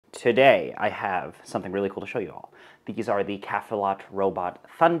today I have something really cool to show you all. These are the Cafelat Robot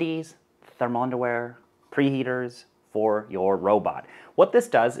Thundies, thermal underwear, preheaters for your robot. What this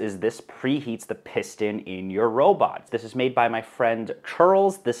does is this preheats the piston in your robot. This is made by my friend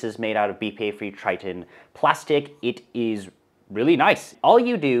Churls. This is made out of BPA-free Triton plastic. It is really nice. All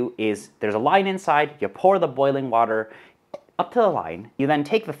you do is, there's a line inside, you pour the boiling water up to the line, you then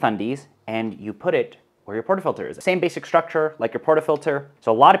take the Thundies and you put it where your portafilter is. Same basic structure like your portafilter.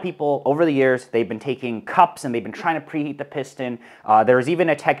 So a lot of people over the years, they've been taking cups and they've been trying to preheat the piston. There's even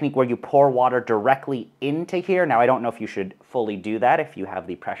a technique where you pour water directly into here. Now I don't know if you should fully do that if you have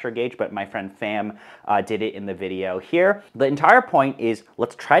the pressure gauge, but my friend Fam did it in the video here. The entire point is,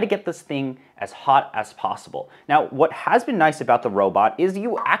 let's try to get this thing as hot as possible. Now, what has been nice about the robot is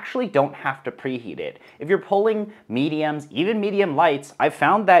you actually don't have to preheat it. If you're pulling mediums, even medium lights, I've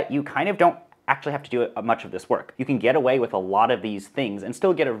found that you kind of don't actually have to do much of this work. You can get away with a lot of these things and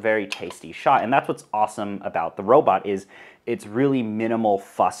still get a very tasty shot. And that's what's awesome about the robot, is it's really minimal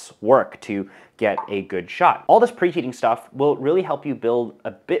fuss work to get a good shot. All this preheating stuff will really help you build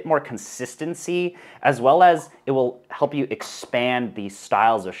a bit more consistency, as well as it will help you expand the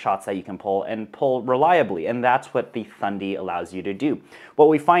styles of shots that you can pull and pull reliably. And that's what the Thundy allows you to do. What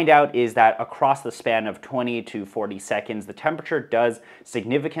we find out is that across the span of 20 to 40 seconds, the temperature does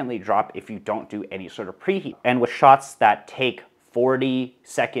significantly drop if you don't do any sort of preheat. And with shots that take 40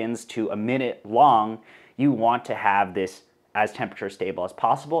 seconds to a minute long, you want to have this as temperature stable as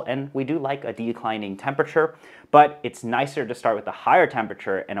possible, and we do like a declining temperature, but it's nicer to start with a higher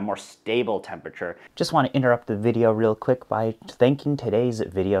temperature and a more stable temperature. Just want to interrupt the video real quick by thanking today's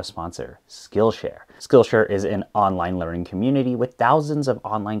video sponsor, Skillshare. Skillshare is an online learning community with thousands of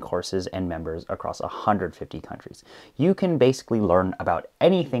online courses and members across 150 countries. You can basically learn about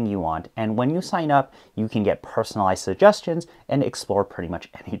anything you want, and when you sign up, you can get personalized suggestions and explore pretty much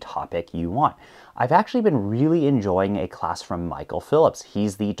any topic you want. I've actually been really enjoying a class from Michael Phillips.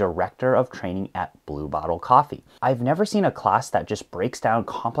 He's the director of training at Blue Bottle Coffee. I've never seen a class that just breaks down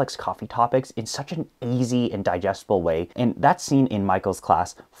complex coffee topics in such an easy and digestible way, and that's seen in Michael's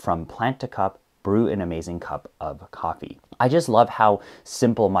class, From Plant to Cup, Brew an Amazing Cup of Coffee. I just love how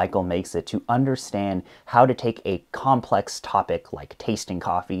simple Michael makes it to understand how to take a complex topic like tasting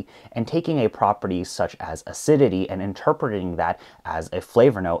coffee and taking a property such as acidity and interpreting that as a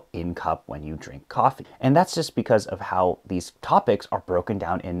flavor note in cup when you drink coffee. And that's just because of how these topics are broken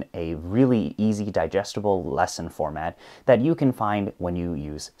down in a really easy, digestible lesson format that you can find when you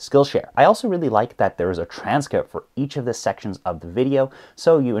use Skillshare. I also really like that there is a transcript for each of the sections of the video,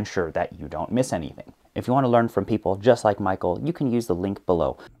 so you ensure that you don't miss anything. If you want to learn from people just like Michael, you can use the link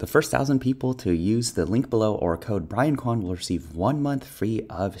below. The first 1,000 people to use the link below or code brianquanyt will receive 1 month free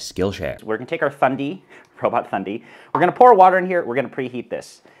of Skillshare. We're going to take our Thundy, Robot Thundy. We're going to pour water in here. We're going to preheat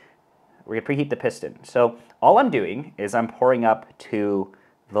this. We're going to preheat the piston. So all I'm doing is I'm pouring up to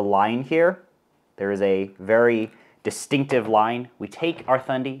the line here. There is a very distinctive line. We take our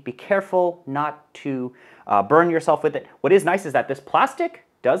Thundy. Be careful not to burn yourself with it. What is nice is that this plastic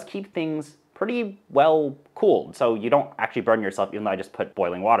does keep things pretty well cooled, so you don't actually burn yourself, even though I just put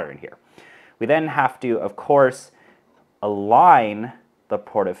boiling water in here. We then have to, of course, align the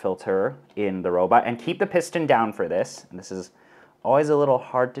portafilter in the robot and keep the piston down for this. And this is always a little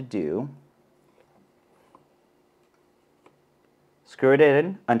hard to do. Screw it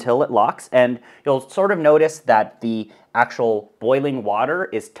in until it locks, and you'll sort of notice that the actual boiling water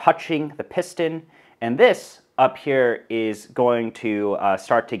is touching the piston, and this up here is going to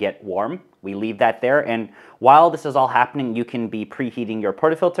start to get warm. We leave that there, and while this is all happening, you can be preheating your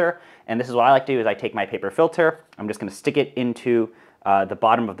portafilter. And this is what I like to do: is I take my paper filter, I'm just going to stick it into the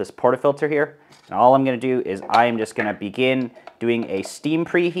bottom of this portafilter here, and all I'm going to do is I am just going to begin doing a steam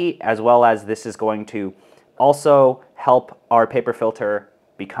preheat, as well as this is going to also help our paper filter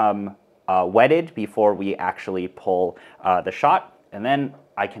become wetted before we actually pull the shot, and then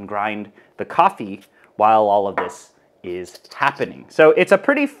I can grind the coffee while all of this is happening. So it's a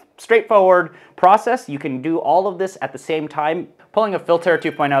pretty straightforward process. You can do all of this at the same time. Pulling a filter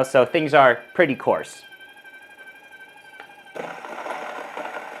 2.0, so things are pretty coarse.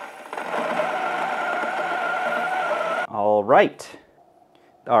 All right,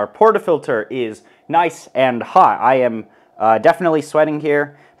 our portafilter is nice and hot. I am definitely sweating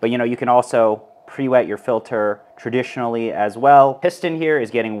here, but you know, you can also pre-wet your filter traditionally as well. Piston here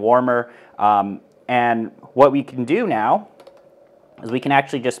is getting warmer, and what we can do now is we can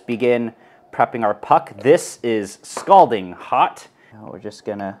actually just begin prepping our puck. This is scalding hot. Now we're just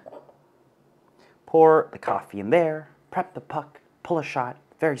gonna pour the coffee in there, prep the puck, pull a shot,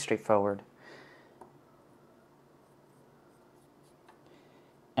 very straightforward.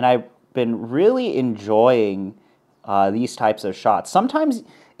 And I've been really enjoying these types of shots. Sometimes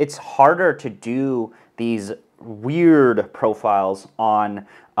it's harder to do these weird profiles on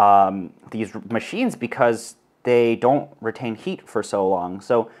these machines because they don't retain heat for so long.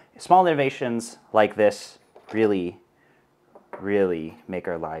 So small innovations like this really make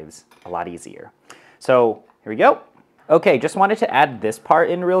our lives a lot easier. So here we go. Okay, just wanted to add this part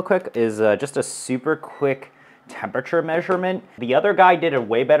in real quick, is just a super quick temperature measurement. The other guy did a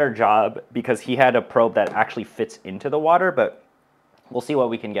way better job because he had a probe that actually fits into the water, but we'll see what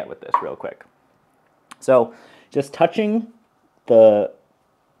we can get with this real quick. So just touching the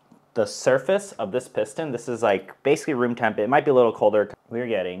surface of this piston, this is like basically room temp. It might be a little colder. We're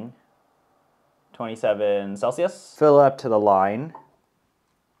getting 27 Celsius. Fill up to the line.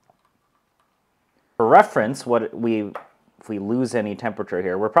 For reference, if we lose any temperature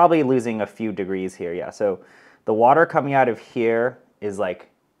here, we're probably losing a few degrees here. Yeah, so the water coming out of here is like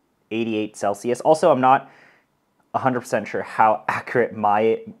 88 Celsius. Also, I'm not 100% sure how accurate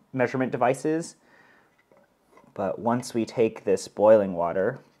my measurement device is, but once we take this boiling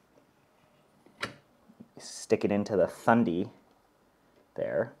water, stick it into the Thundy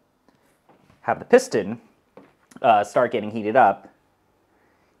there, have the piston start getting heated up.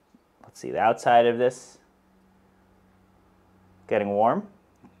 Let's see, the outside of this getting warm.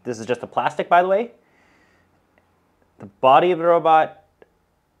 This is just a plastic, by the way. The body of the robot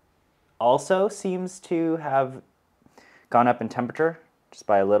also seems to have gone up in temperature just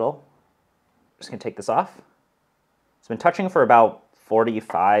by a little. Just gonna take this off. It's been touching for about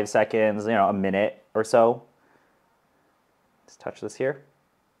 45 seconds, you know, a minute or so. Let's touch this here.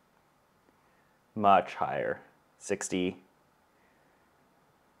 Much higher, 60.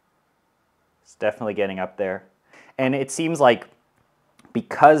 It's definitely getting up there. And it seems like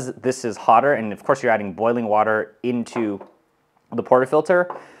because this is hotter, and of course you're adding boiling water into the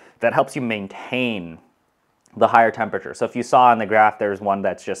portafilter, that helps you maintain the higher temperature. So if you saw on the graph, there's one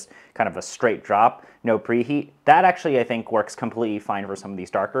that's just kind of a straight drop, no preheat. That actually, I think, works completely fine for some of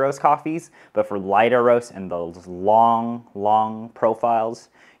these darker roast coffees, but for lighter roasts and those long profiles,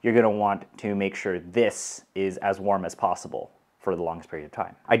 you're gonna want to make sure this is as warm as possible for the longest period of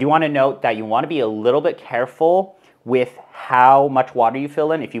time. I do want to note that you want to be a little bit careful with how much water you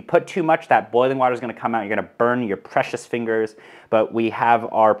fill in. If you put too much, that boiling water is going to come out. You're going to burn your precious fingers. But we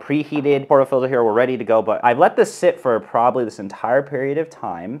have our preheated portafilter here. We're ready to go. But I've let this sit for probably this entire period of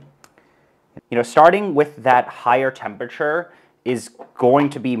time. You know, starting with that higher temperature is going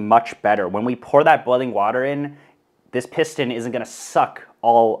to be much better. When we pour that boiling water in, this piston isn't going to suck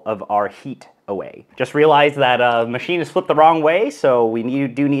all of our heat away. Just realize that the machine is flipped the wrong way, so we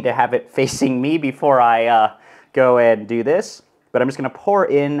do need to have it facing me before I go and do this. But I'm just going to pour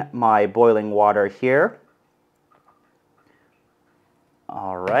in my boiling water here.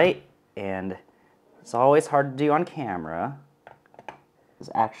 All right, and it's always hard to do on camera, is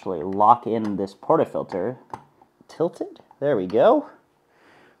actually lock in this portafilter. Tilted, there we go.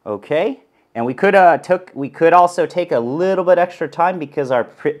 Okay. And we could also take a little bit extra time because our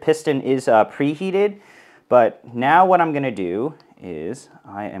piston is preheated. But now what I'm going to do is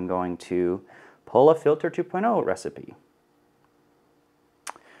I am going to pull a filter 2.0 recipe.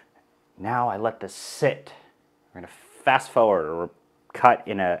 Now I let this sit. We're going to fast forward or cut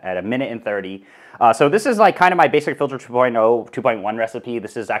in at a minute and 30. So this is like kind of my basic filter 2.0, 2.1 recipe.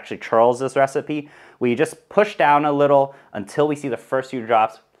 This is actually Churls' recipe. We just push down a little until we see the first few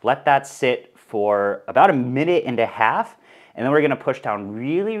drops. Let that sit for about a minute and a half, and then we're going to push down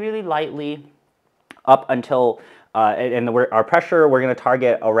really lightly up until, our pressure, we're going to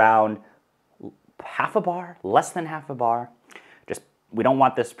target around half a bar, less than half a bar. Just, we don't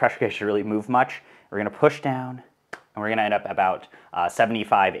want this pressure gauge to really move much. We're going to push down, and we're going to end up about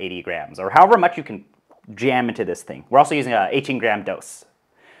 75, 80 grams, or however much you can jam into this thing. We're also using a 18-gram dose.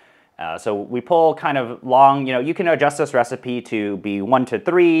 So we pull kind of long, you know, you can adjust this recipe to be 1 to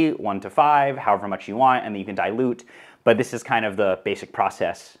 3, 1 to 5, however much you want, and then you can dilute. But this is kind of the basic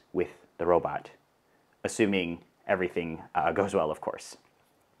process with the robot, assuming everything goes well, of course.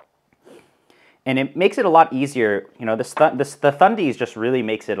 And it makes it a lot easier, you know, the Thundies just really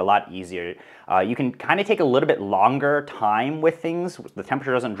makes it a lot easier. You can kind of take a little bit longer time with things. The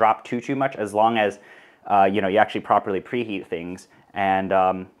temperature doesn't drop too much as long as, you know, you actually properly preheat things. And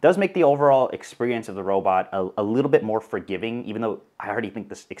does make the overall experience of the robot a little bit more forgiving, even though I already think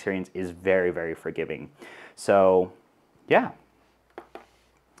this experience is very forgiving. So, yeah.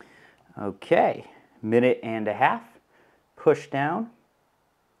 Okay, minute and a half, push down.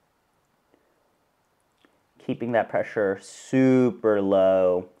 Keeping that pressure super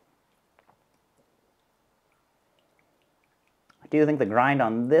low. do think the grind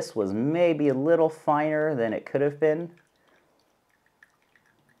on this was maybe a little finer than it could have been,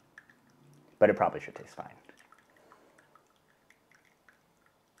 but it probably should taste fine.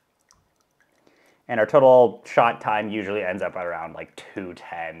 And our total shot time usually ends up at around like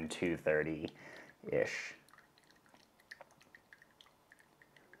 210, 230-ish.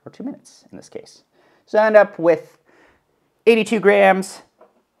 Or 2 minutes in this case. So I end up with 82 grams.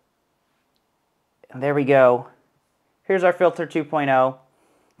 And there we go. Here's our filter 2.0.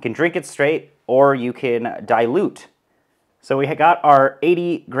 You can drink it straight or you can dilute. So we got our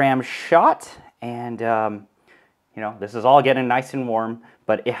 80-gram shot, and you know, this is all getting nice and warm,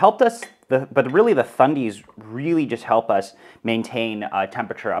 but it helped us, but really the Thundies really just help us maintain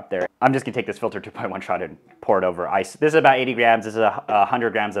temperature up there. I'm just gonna take this filter 2.1 shot and pour it over ice. This is about 80 grams, this is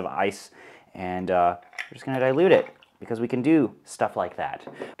 100 grams of ice, and we're just gonna dilute it because we can do stuff like that.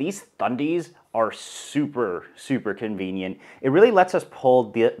 These Thundies are super, super convenient. It really lets us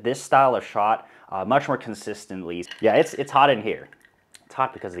pull this style of shot much more consistently. Yeah, it's hot in here. It's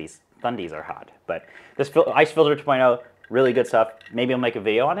hot because these Thundies are hot, but this ice filter 2.0, really good stuff. Maybe I'll make a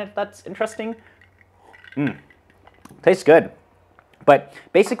video on it that's interesting. Tastes good. But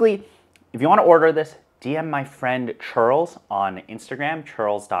basically, if you want to order this, DM my friend Churls on Instagram,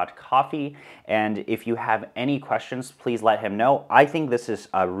 churls.coffee, and if you have any questions, please let him know. I think this is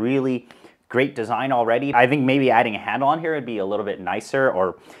a really great design already. I think maybe adding a handle on here would be a little bit nicer,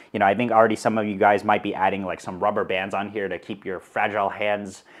 or, you know, I think already some of you guys might be adding like some rubber bands on here to keep your fragile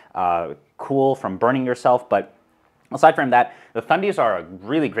hands cool from burning yourself. But aside from that, the Thundies are a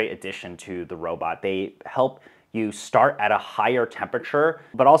really great addition to the robot. They help you start at a higher temperature,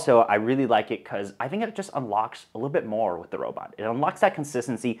 but also I really like it because I think it just unlocks a little bit more with the robot. It unlocks that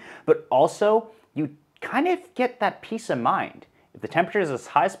consistency, but also you kind of get that peace of mind. If the temperature is as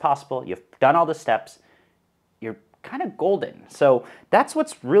high as possible, you've done all the steps, you're kind of golden. So that's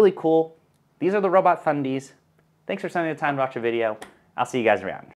what's really cool. These are the Robot Thundies. Thanks for spending the time to watch the video. I'll see you guys around.